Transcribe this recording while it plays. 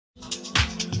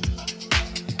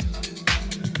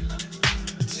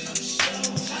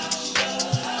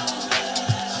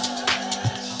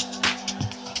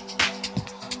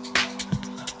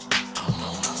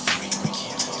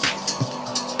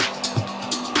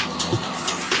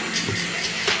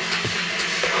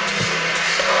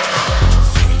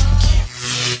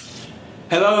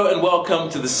Hello and welcome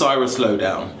to the Syrus Lowe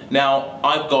Down. Now,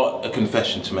 I've got a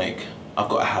confession to make. I've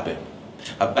got a habit.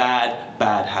 A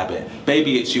bad habit.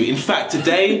 Baby, it's you. In fact,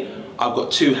 today, I've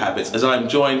got two habits, as I'm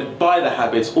joined by the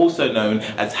Habits, also known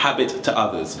as Habit to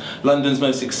Others, London's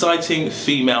most exciting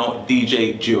female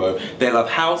DJ duo. They love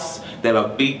house, they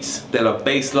love beats, they love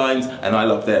bass lines, and I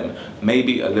love them.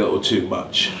 Maybe a little too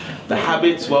much. The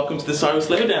Habits, welcome to the Syrus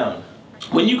Lowe Down.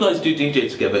 When you guys do DJ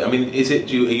together, I mean, are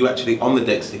you actually on the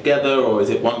decks together, or is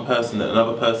it one person and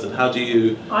another person? How do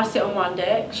you... I sit on one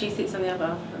deck, she sits on the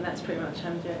other, and that's pretty much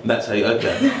how we do it. That's how you,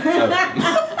 okay.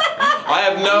 I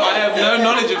have no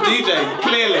knowledge of DJing,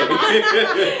 clearly.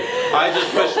 I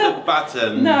just push the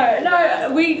button.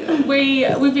 No,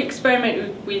 we've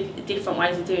experimented with different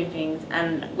ways of doing things,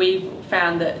 and we've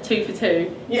found that 2 for 2.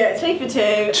 Yeah, 2 for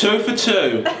 2. 2 for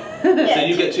 2. Yeah, so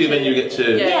you get 2, then you get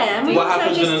 2. Yeah. What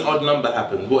happens when an odd number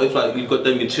happens? What if like you've got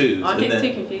them your 2s? It gets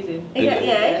too confusing.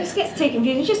 It just gets too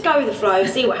confusing. Just go with the flow,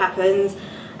 see what happens,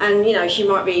 and you know she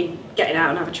might be getting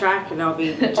out another track, and I might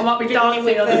be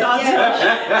dancing on the dance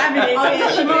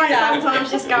floor. She might sometimes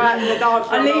just go out to the dance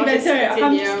floor. I leave her to it.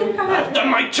 I'm just gonna go out. I've done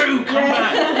my 2. Come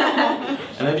back.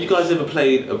 And have you guys ever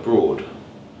played abroad?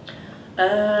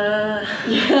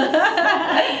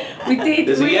 We did.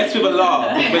 There's a yes with a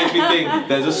laugh, which makes me think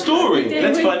there's a story.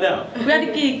 Let's find out. We had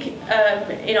a gig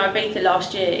in Ibiza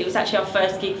last year. It was actually our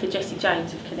first gig for Jessie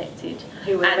James of Connected.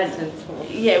 Who we're residents for.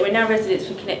 Yeah, we're now residents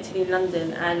for Connected in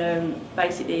London, and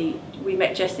basically we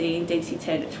met Jessie in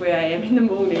DC10 at 3 AM in the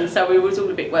morning, so we was all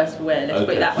a bit worse for wear, let's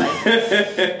put it that way.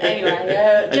 Anyway,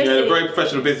 and you had a very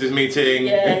professional business meeting.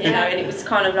 Yeah, you know, and it was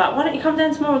kind of like, why don't you come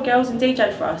down tomorrow, girls, and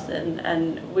DJ for us? And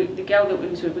the girl that we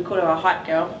was with, we call her our hype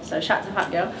girl, so shout to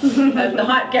hype girl. The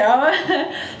hype girl,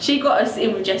 she got us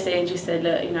in with Jessie and just said,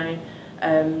 look, you know,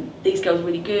 these girls are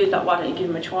really good, like why don't you give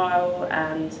them a trial?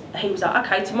 And he was like,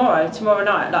 okay, tomorrow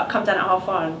night, like come down at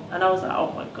 1:30. And I was like,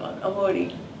 oh my god, I'm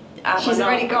already out. She's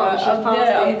already gone, she's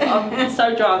past it. I'm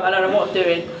so drunk, I don't know what I'm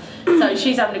doing. So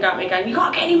she's having a go at me going, you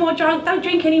can't get any more drunk, don't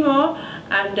drink anymore.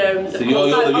 And so you're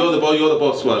the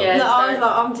boss one. Yeah, no, I was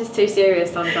like, I'm just too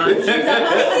serious sometimes. She's like,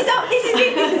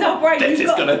 this is our break.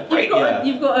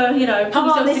 You've got to, you know, pull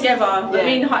yourself together. But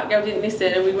me and the hype girl didn't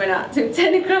listen, and we went out till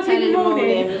 10 o'clock in the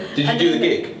morning. Did you do the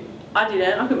gig? I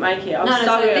didn't. I couldn't make it. I was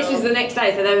so this was the next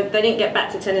day, so they didn't get back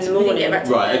to 10 in the morning.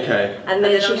 Right. Okay. And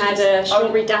then she had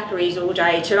strawberry daiquiris all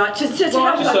day to help her through.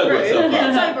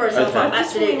 Sober herself up.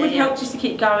 Absolutely. It would help just to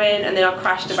keep going. And then I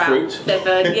crashed about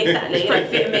 7. Exactly. Like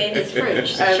vitamins,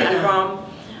 fruit, and rum.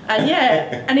 And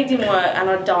yeah, and it didn't work, and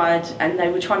I died, and they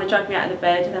were trying to drag me out of the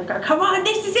bed, and they were going, come on,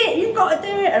 this is it, you've got to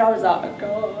do it, and I was like, oh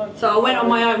god. So I went on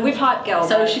my own with hype girl.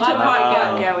 So she took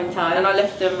hype girl in time, and I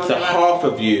left them on so half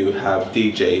of you have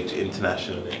DJ'd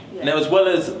internationally. Yeah. Now, as well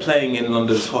as playing in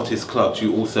London's hottest clubs,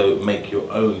 you also make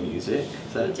your own music.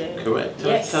 Is that correct?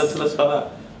 Yes. Tell us about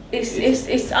that.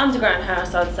 It's underground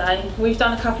house, I'd say. We've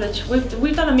done a couple of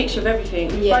we've done a mixture of everything.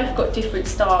 We've both got different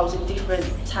styles and different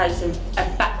tastes and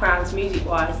backgrounds music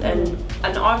wise. And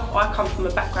I come from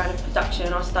a background of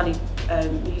production. I studied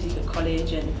music at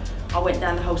college, and I went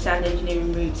down the whole sound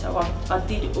engineering route. So I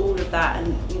did all of that,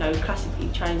 and you know, classically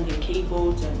trained in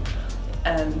keyboards,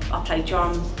 and I played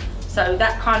drums. So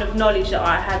that kind of knowledge that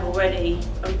I had already,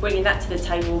 I'm bringing that to the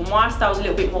table. My style's a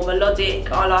little bit more melodic.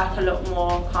 I like a lot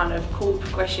more kind of chord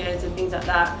progressions and things like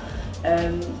that.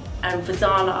 And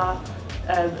Fazana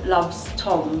loves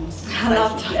toms. I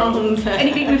love toms.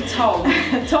 Anything with tom.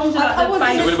 Toms are like the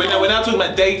bass. We're now talking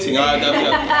about dating. No, I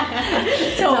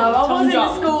was in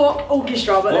the school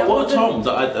orchestra, but what are toms?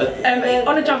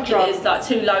 On a drum kit, there's like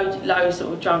 2 low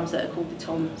sort of drums that are called the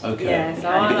toms. Okay. Yeah,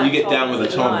 so you get down with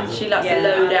the toms. She likes the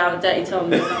low down, dirty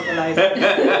toms.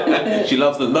 She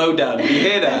loves the low down. You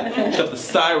hear that? She loves the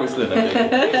Syrus Lowe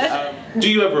Down. Do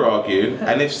you ever argue?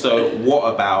 And if so,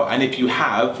 what about? And if you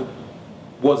have,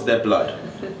 was there blood?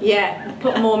 Yeah,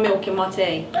 put more milk in my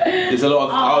tea. There's a lot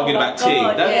of arguing about tea.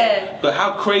 But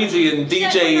how crazy and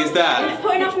DJ is that?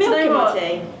 Put enough milk in my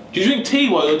tea. Do you drink tea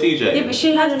while you're DJing? Yeah, but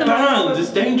she has the burns.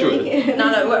 It's dangerous.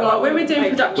 No, when we're doing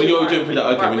production. When you're doing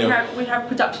production, okay. We have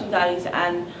production days,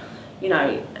 and you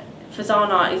know,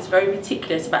 Fazana is very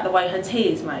meticulous about the way her tea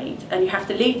is made, and you have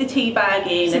to leave the tea bag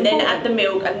in, and then add the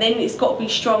milk, and then it's got to be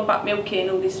strong but milky and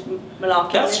all this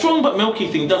malarkey. That strong but milky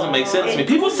thing doesn't make sense to me.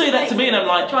 People say that to me, and I'm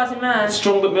like, drives me mad.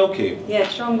 Strong but milky. Yeah,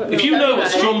 strong but milky. If you know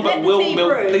what strong but milk,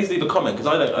 please leave a comment,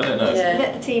 because I don't know. Yeah.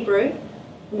 Let the tea brew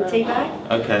in the tea bag.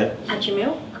 Okay. Add your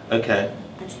milk. Okay.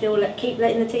 And still keep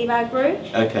letting the tea bag brew.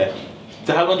 Okay.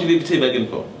 So how long do you leave the tea bag in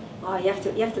for? Oh, you have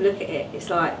to look at it. It's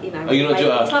like, you know. Oh, you're not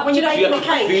doing it's like when you're baking a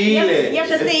cake. You have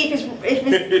to see if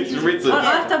it's written. I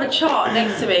have to have a chart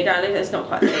next to me going, it's not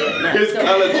quite there. No, it's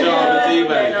colour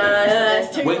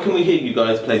chart, no, when can we hear you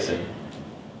guys play soon?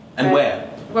 And where?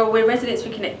 Well, we're Residents for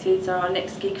Connected, so our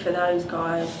next gig for those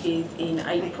guys is in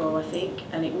April, I think,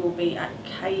 and it will be at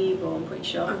Cable, I'm pretty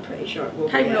sure. I'm pretty sure it will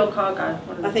Cable be. or Cargo.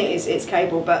 I think it's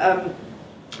Cable, but I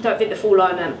don't think the full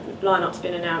line-up's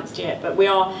been announced yet, but we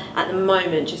are at the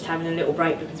moment just having a little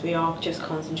break because we are just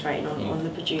concentrating on the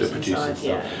producing side.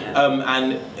 Yeah.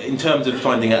 And in terms of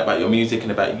finding out about your music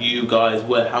and about you guys,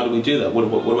 how do we do that? What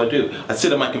do I do? I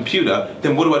sit on my computer,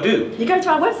 then what do I do? You go to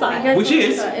our website, which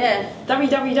is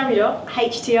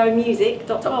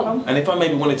www.htomusic.com. And if I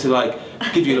maybe wanted to like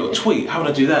give you a little tweet, how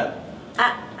would I do that?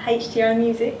 At HTO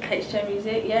Music. HTO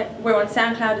Music, yeah. We're on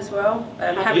SoundCloud as well.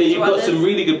 Yeah, you've got some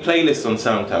really good playlists on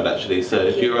SoundCloud actually, so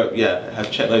if you're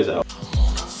check those out.